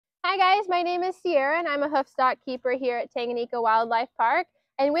Hi guys, my name is Sierra and I'm a hoofstock keeper here at Tanganyika Wildlife Park.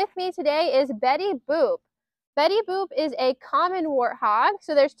 And with me today is Betty Boop. Betty Boop is a common warthog.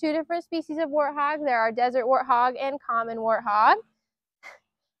 So there's two different species of warthog. There are desert warthog and common warthog.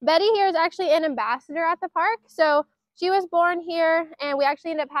 Betty here is actually an ambassador at the park. So she was born here and we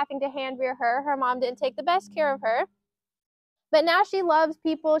actually ended up having to hand rear her. Her mom didn't take the best care of her. But now she loves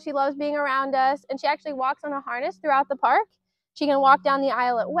people, she loves being around us, and she actually walks on a harness throughout the park. She can walk down the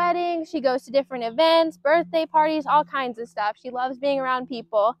aisle at weddings, she goes to different events, birthday parties, all kinds of stuff. She loves being around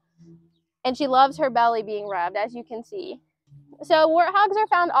people, and she loves her belly being rubbed, as you can see. So warthogs are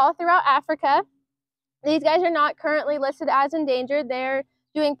found all throughout Africa. These guys are not currently listed as endangered. They're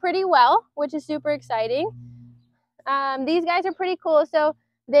doing pretty well, which is super exciting. These guys are pretty cool. So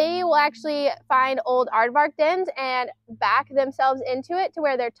they will actually find old aardvark dens and back themselves into it to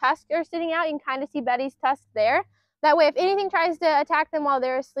where their tusks are sitting out. You can kind of see Betty's tusks there. That way, if anything tries to attack them while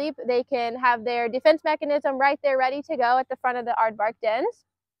they're asleep, they can have their defense mechanism right there ready to go at the front of the aardvark dens.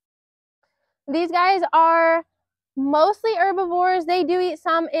 These guys are mostly herbivores. They do eat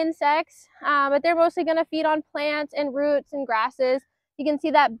some insects, but they're mostly going to feed on plants and roots and grasses. You can see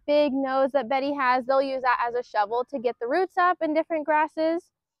that big nose that Betty has. They'll use that as a shovel to get the roots up in different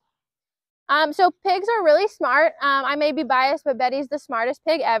grasses. So pigs are really smart. I may be biased, but Betty's the smartest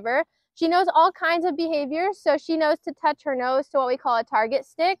pig ever. She knows all kinds of behaviors. So she knows to touch her nose to what we call a target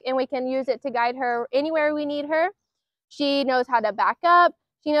stick, and we can use it to guide her anywhere we need her. She knows how to back up.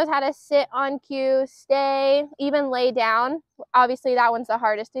 She knows how to sit on cue, stay, even lay down. Obviously, that one's the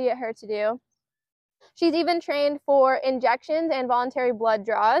hardest to get her to do. She's even trained for injections and voluntary blood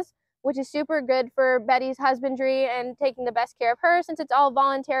draws, which is super good for Betty's husbandry and taking the best care of her since it's all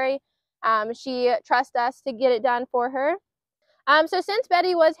voluntary. She trusts us to get it done for her. So since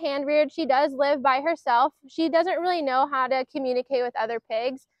Betty was hand-reared, she does live by herself. She doesn't really know how to communicate with other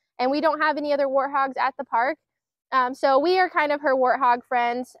pigs, and we don't have any other warthogs at the park. So we are kind of her warthog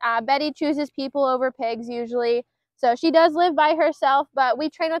friends. Betty chooses people over pigs usually. So she does live by herself, but we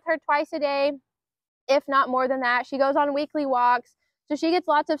train with her twice a day, if not more than that. She goes on weekly walks, so she gets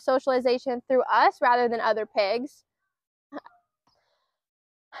lots of socialization through us rather than other pigs.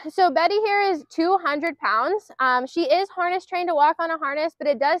 So Betty here is 200 pounds. She is harness trained to walk on a harness, but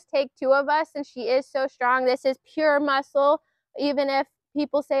it does take two of us and she is so strong. This is pure muscle, even if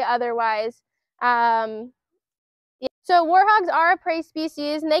people say otherwise. So warthogs are a prey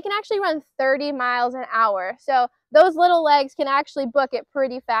species and they can actually run 30 miles an hour. So those little legs can actually book it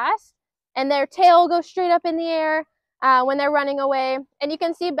pretty fast, and their tail will go straight up in the air when they're running away. And you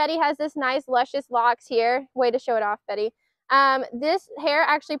can see Betty has this nice luscious locks here. Way to show it off, Betty. This hair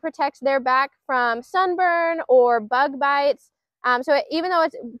actually protects their back from sunburn or bug bites. So even though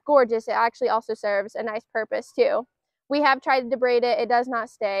it's gorgeous, it actually also serves a nice purpose too. We have tried to braid it. It does not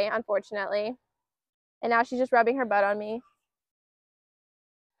stay, unfortunately. And now she's just rubbing her butt on me.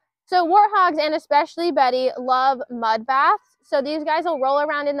 So warthogs, and especially Betty, love mud baths. So these guys will roll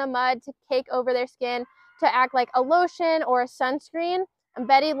around in the mud to cake over their skin to act like a lotion or a sunscreen. And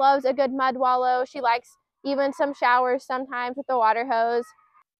Betty loves a good mud wallow. She likes even some showers sometimes with the water hose.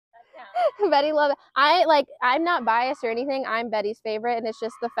 Betty loves it. I'm not biased or anything. I'm Betty's favorite, and it's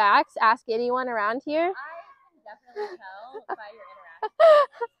just the facts. Ask anyone around here. I can definitely tell by your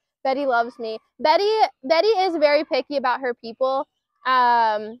interaction. Betty loves me. Betty is very picky about her people.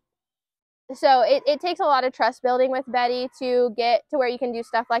 So it takes a lot of trust building with Betty to get to where you can do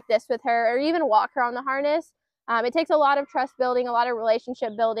stuff like this with her or even walk her on the harness. It takes a lot of trust building, a lot of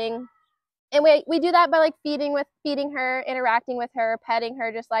relationship building. And we do that by feeding her, interacting with her, petting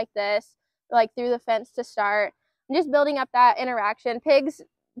her just like this, like through the fence to start, and just building up that interaction. Pigs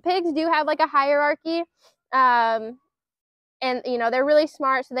do have like a hierarchy, and you know, they're really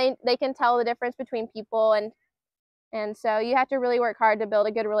smart, so they can tell the difference between people, and so you have to really work hard to build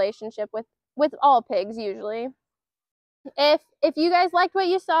a good relationship with all pigs usually. If you guys liked what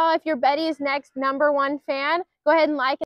you saw, if you're Betty's next #1 fan, go ahead and like it.